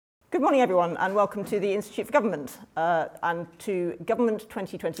Good morning, everyone, and welcome to the Institute for Government and to Government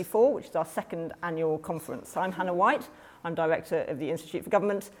 2024, which is our second annual conference. I'm Hannah White. I'm Director of the Institute for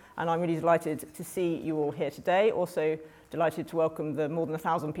Government, and I'm really delighted to see you all here today. Also delighted to welcome the more than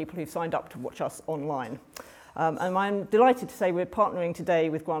 1,000 people who've signed up to watch us online. And I'm delighted to say we're partnering today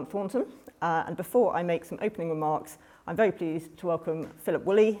with Grant Thornton. And before I make some opening remarks, I'm very pleased to welcome Phillip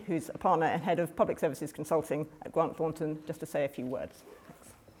Woolley, who's a partner and head of public services consulting at Grant Thornton, just to say a few words.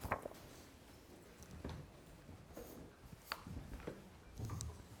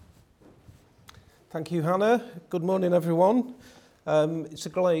 Thank you, Hannah. Good morning, everyone. It's a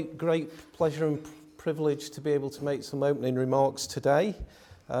great pleasure and privilege to be able to make some opening remarks today.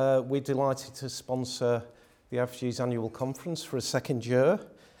 We're delighted to sponsor the IfG's annual conference for a second year.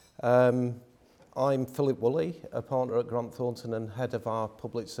 I'm Phillip Woolley, a partner at Grant Thornton and head of our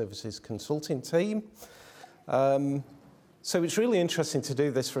public services consulting team. So it's really interesting to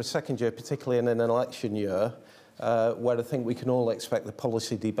do this for a second year, particularly in an election year, where I think we can all expect the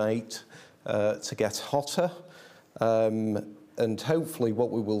policy debate to get hotter, and hopefully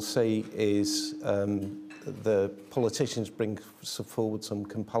what we will see is the politicians bring forward some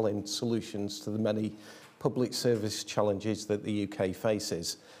compelling solutions to the many public service challenges that the UK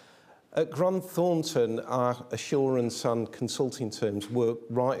faces. At Grant Thornton, our assurance and consulting terms work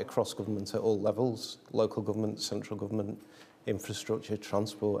right across government at all levels: local government, central government, infrastructure,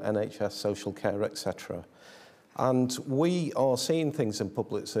 transport, NHS, social care, etc. And we are seeing things in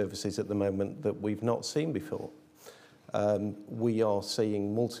public services at the moment that we've not seen before. We are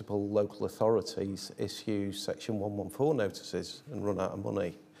seeing multiple local authorities issue Section 114 notices and run out of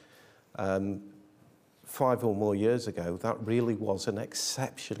money. 5 or more years ago, that really was an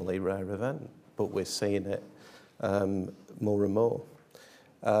exceptionally rare event, but we're seeing it more and more.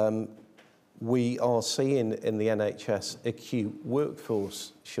 We are seeing in the NHS acute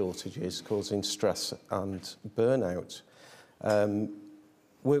workforce shortages causing stress and burnout.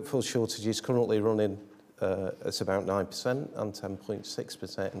 Workforce shortages currently running at about 9% and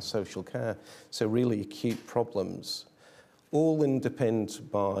 10.6% in social care. So really acute problems, all underpinned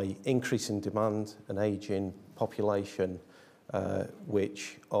by increasing demand and ageing population,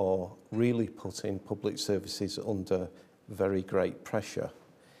 which are really putting public services under very great pressure.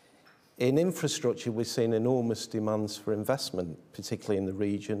 In infrastructure, we're seeing enormous demands for investment, particularly in the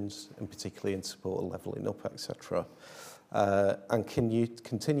regions and particularly in support of levelling up, etc. And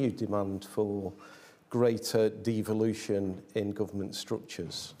continued demand for greater devolution in government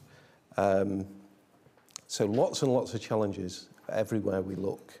structures. So lots and lots of challenges everywhere we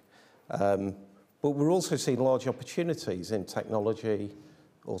look. But we're also seeing large opportunities in technology,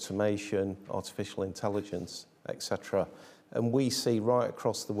 automation, artificial intelligence, etc. And we see right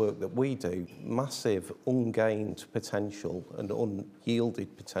across the work that we do massive ungained potential and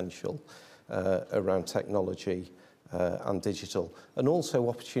unyielded potential around technology and digital, and also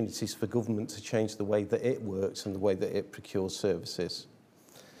opportunities for government to change the way that it works and the way that it procures services.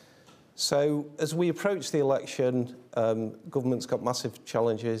 So as we approach the election, government's got massive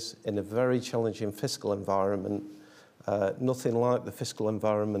challenges in a very challenging fiscal environment, nothing like the fiscal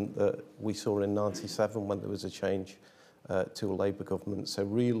environment that we saw in '97 when there was a change to a Labour government. So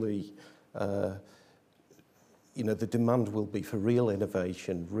really, the demand will be for real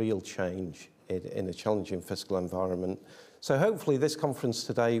innovation, real change in a challenging fiscal environment. So hopefully this conference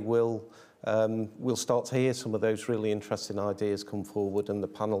today we'll start to hear some of those really interesting ideas come forward, and the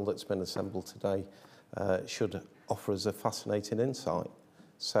panel that's been assembled today should offer us a fascinating insight.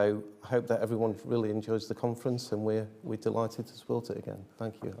 So I hope that everyone really enjoys the conference, and we're delighted to support it again.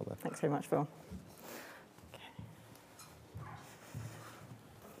 Thank you, Heather. Thanks very much, Phil.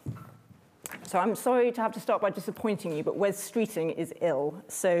 So I'm sorry to have to start by disappointing you, but Wes Streeting is ill,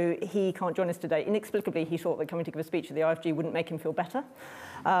 so he can't join us today. Inexplicably, he thought that coming to give a speech at the IfG wouldn't make him feel better.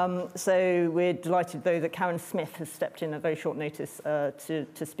 So we're delighted, though, that Karen Smith has stepped in at very short notice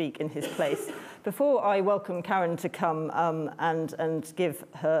to speak in his place. Before I welcome Karen to come and give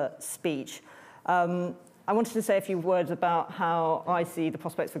her speech, I wanted to say a few words about how I see the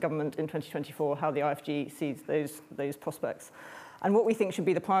prospects for government in 2024, how the IfG sees those prospects, and what we think should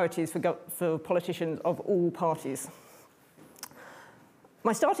be the priorities for politicians of all parties.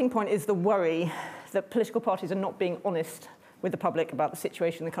 My starting point is the worry that political parties are not being honest with the public about the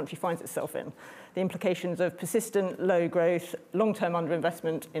situation the country finds itself in, the implications of persistent low growth, long-term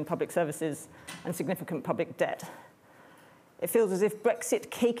underinvestment in public services, and significant public debt. It feels as if Brexit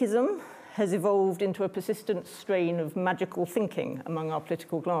cakeism has evolved into a persistent strain of magical thinking among our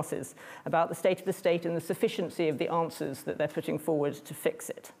political classes about the state of the state and the sufficiency of the answers that they're putting forward to fix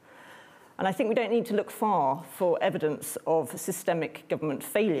it. And I think we don't need to look far for evidence of systemic government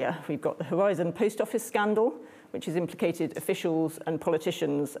failure. We've got the Horizon Post Office scandal, which has implicated officials and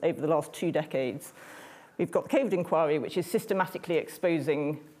politicians over the last 2 decades. We've got the COVID inquiry, which is systematically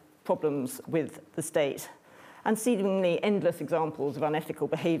exposing problems with the state, and seemingly endless examples of unethical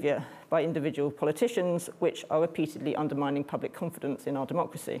behaviour by individual politicians, which are repeatedly undermining public confidence in our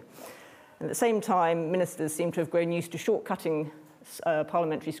democracy. And at the same time, ministers seem to have grown used to shortcutting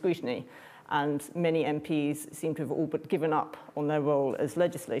parliamentary scrutiny, and many MPs seem to have all but given up on their role as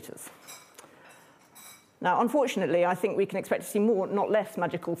legislators. Now, unfortunately, I think we can expect to see more, not less,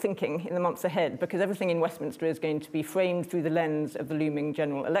 magical thinking in the months ahead, because everything in Westminster is going to be framed through the lens of the looming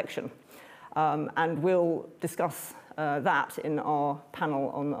general election. And we'll discuss that in our panel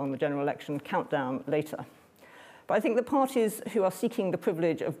on the general election countdown later. But I think the parties who are seeking the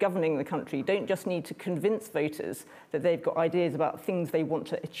privilege of governing the country don't just need to convince voters that they've got ideas about things they want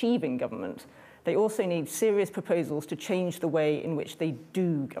to achieve in government. They also need serious proposals to change the way in which they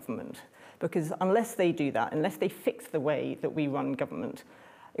do government. Because unless they do that, unless they fix the way that we run government,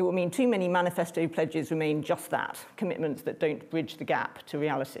 it will mean too many manifesto pledges remain just that, commitments that don't bridge the gap to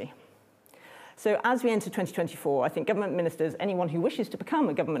reality. So as we enter 2024, I think government ministers, anyone who wishes to become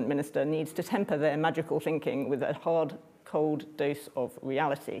a government minister, needs to temper their magical thinking with a hard, cold dose of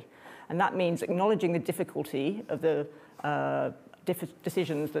reality. And that means acknowledging the difficulty of the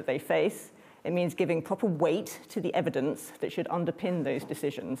decisions that they face. It means giving proper weight to the evidence that should underpin those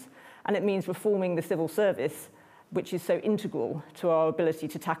decisions. And it means reforming the civil service, which is so integral to our ability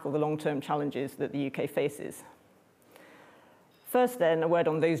to tackle the long-term challenges that the UK faces. First, then, a word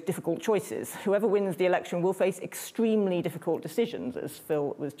on those difficult choices. Whoever wins the election will face extremely difficult decisions, as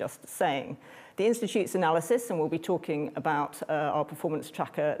Phil was just saying. The Institute's analysis, and we'll be talking about our performance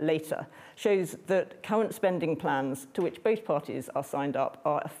tracker later, shows that current spending plans to which both parties are signed up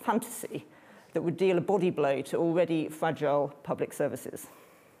are a fantasy that would deal a body blow to already fragile public services.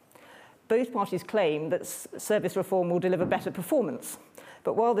 Both parties claim that service reform will deliver better performance.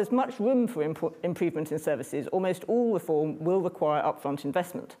 But while there's much room for improvement in services, almost all reform will require upfront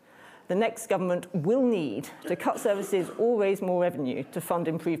investment. The next government will need to cut services or raise more revenue to fund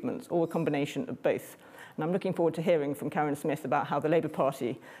improvements, or a combination of both. And I'm looking forward to hearing from Karen Smith about how the Labour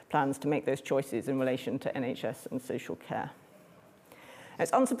Party plans to make those choices in relation to NHS and social care.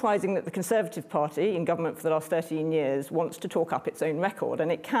 It's unsurprising that the Conservative Party, in government for the last 13 years, wants to talk up its own record,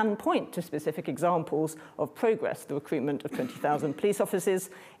 and it can point to specific examples of progress: the recruitment of 20,000 police officers,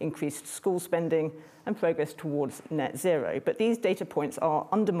 increased school spending, and progress towards net zero. But these data points are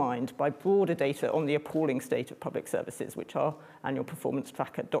undermined by broader data on the appalling state of public services, which our annual performance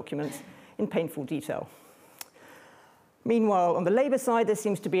tracker documents in painful detail. Meanwhile, on the Labour side, there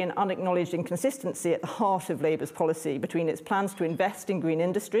seems to be an unacknowledged inconsistency at the heart of Labour's policy between its plans to invest in green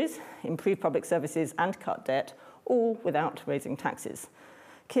industries, improve public services, and cut debt, all without raising taxes.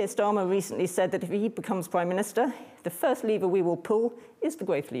 Keir Starmer recently said that if he becomes Prime Minister, the first lever we will pull is the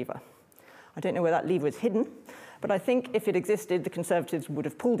growth lever. I don't know where that lever is hidden, but I think if it existed, the Conservatives would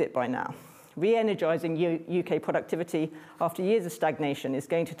have pulled it by now. Re-energising UK productivity after years of stagnation is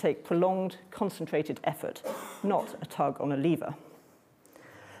going to take prolonged, concentrated effort, not a tug on a lever.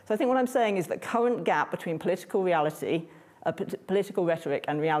 So I think what I'm saying is that current gap between political reality, political rhetoric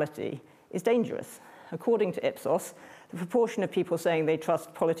and reality is dangerous. According to Ipsos, the proportion of people saying they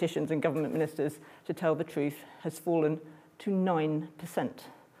trust politicians and government ministers to tell the truth has fallen to 9%,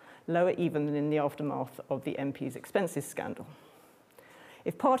 lower even than in the aftermath of the MP's expenses scandal.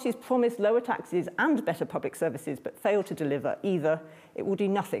 If parties promise lower taxes and better public services but fail to deliver either, it will do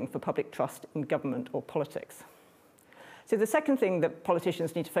nothing for public trust in government or politics. So the second thing that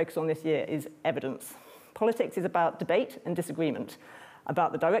politicians need to focus on this year is evidence. Politics is about debate and disagreement,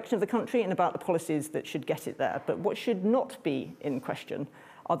 about the direction of the country and about the policies that should get it there. But what should not be in question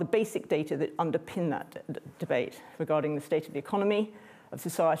are the basic data that underpin that debate regarding the state of the economy, of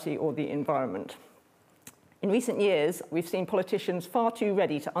society, or the environment. In recent years, we've seen politicians far too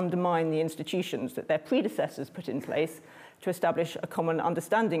ready to undermine the institutions that their predecessors put in place to establish a common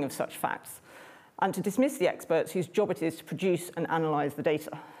understanding of such facts, and to dismiss the experts whose job it is to produce and analyse the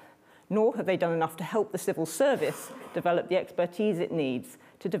data. Nor have they done enough to help the civil service develop the expertise it needs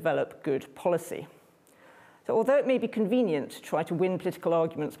to develop good policy. So although it may be convenient to try to win political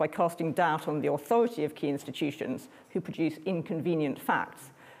arguments by casting doubt on the authority of key institutions who produce inconvenient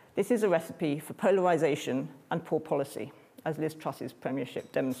facts, this is a recipe for polarisation and poor policy, as Liz Truss's premiership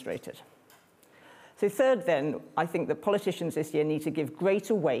demonstrated. So third, then, I think that politicians this year need to give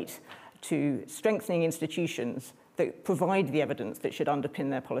greater weight to strengthening institutions that provide the evidence that should underpin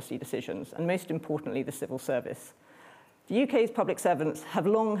their policy decisions, and most importantly, the civil service. The UK's public servants have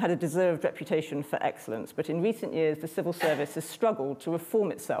long had a deserved reputation for excellence, but in recent years, the civil service has struggled to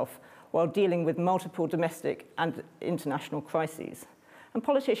reform itself while dealing with multiple domestic and international crises. And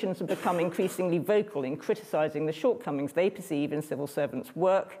politicians have become increasingly vocal in criticising the shortcomings they perceive in civil servants'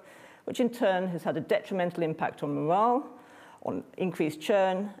 work, which in turn has had a detrimental impact on morale, on increased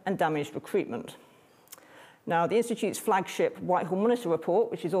churn, and damaged recruitment. Now, the Institute's flagship Whitehall Monitor report,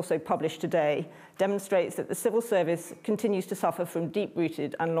 which is also published today, demonstrates that the civil service continues to suffer from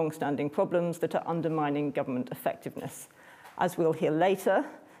deep-rooted and long-standing problems that are undermining government effectiveness. As we'll hear later,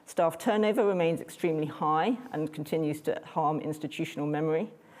 staff turnover remains extremely high and continues to harm institutional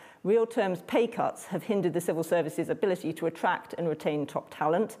memory. Real terms pay cuts have hindered the civil service's ability to attract and retain top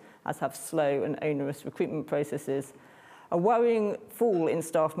talent, as have slow and onerous recruitment processes. A worrying fall in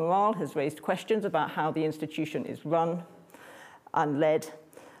staff morale has raised questions about how the institution is run and led.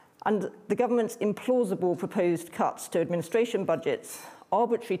 And the government's implausible proposed cuts to administration budgets,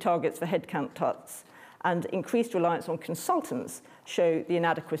 arbitrary targets for headcount cuts, and increased reliance on consultants show the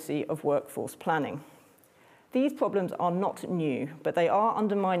inadequacy of workforce planning. These problems are not new, but they are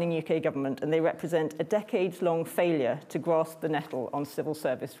undermining UK government, and they represent a decades-long failure to grasp the nettle on civil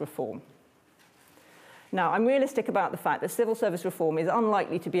service reform. Now, I'm realistic about the fact that civil service reform is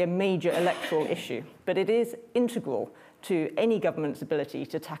unlikely to be a major electoral issue, but it is integral to any government's ability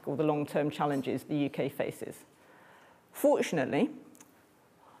to tackle the long-term challenges the UK faces. Fortunately,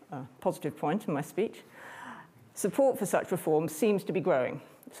 a positive point in my speech, support for such reform seems to be growing,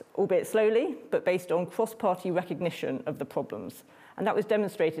 albeit slowly, but based on cross-party recognition of the problems. And that was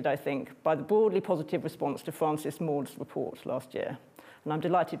demonstrated, I think, by the broadly positive response to Francis Maud's report last year. And I'm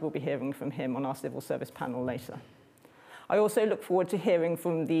delighted we'll be hearing from him on our civil service panel later. I also look forward to hearing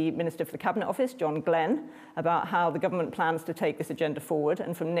from the Minister for the Cabinet Office, John Glenn, about how the government plans to take this agenda forward,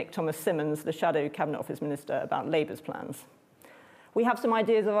 and from Nick Thomas-Symonds, the Shadow Cabinet Office Minister, about Labour's plans. We have some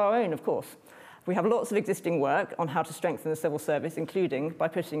ideas of our own, of course. We have lots of existing work on how to strengthen the civil service, including by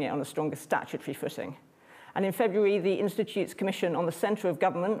putting it on a stronger statutory footing. And in February, the Institute's Commission on the Centre of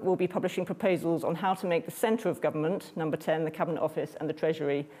Government will be publishing proposals on how to make the centre of government, number 10, the Cabinet Office and the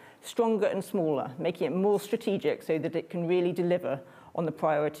Treasury, stronger and smaller, making it more strategic so that it can really deliver on the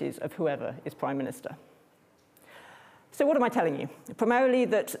priorities of whoever is Prime Minister. So what am I telling you? Primarily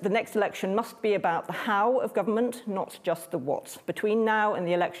that the next election must be about the how of government, not just the what. Between now and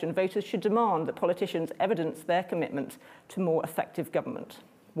the election, voters should demand that politicians evidence their commitment to more effective government.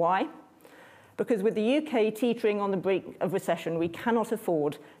 Why? Because with the UK teetering on the brink of recession, we cannot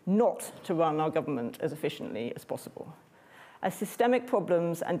afford not to run our government as efficiently as possible. As systemic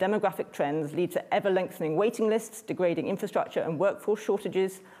problems and demographic trends lead to ever-lengthening waiting lists, degrading infrastructure and workforce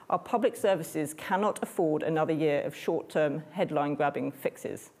shortages, our public services cannot afford another year of short-term headline-grabbing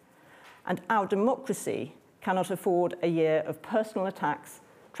fixes. And our democracy cannot afford a year of personal attacks,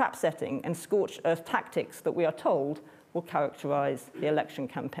 trap-setting and scorched earth tactics that we are told will characterise the election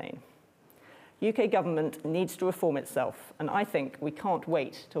campaign. UK government needs to reform itself, and I think we can't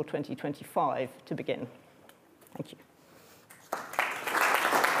wait till 2025 to begin. Thank you.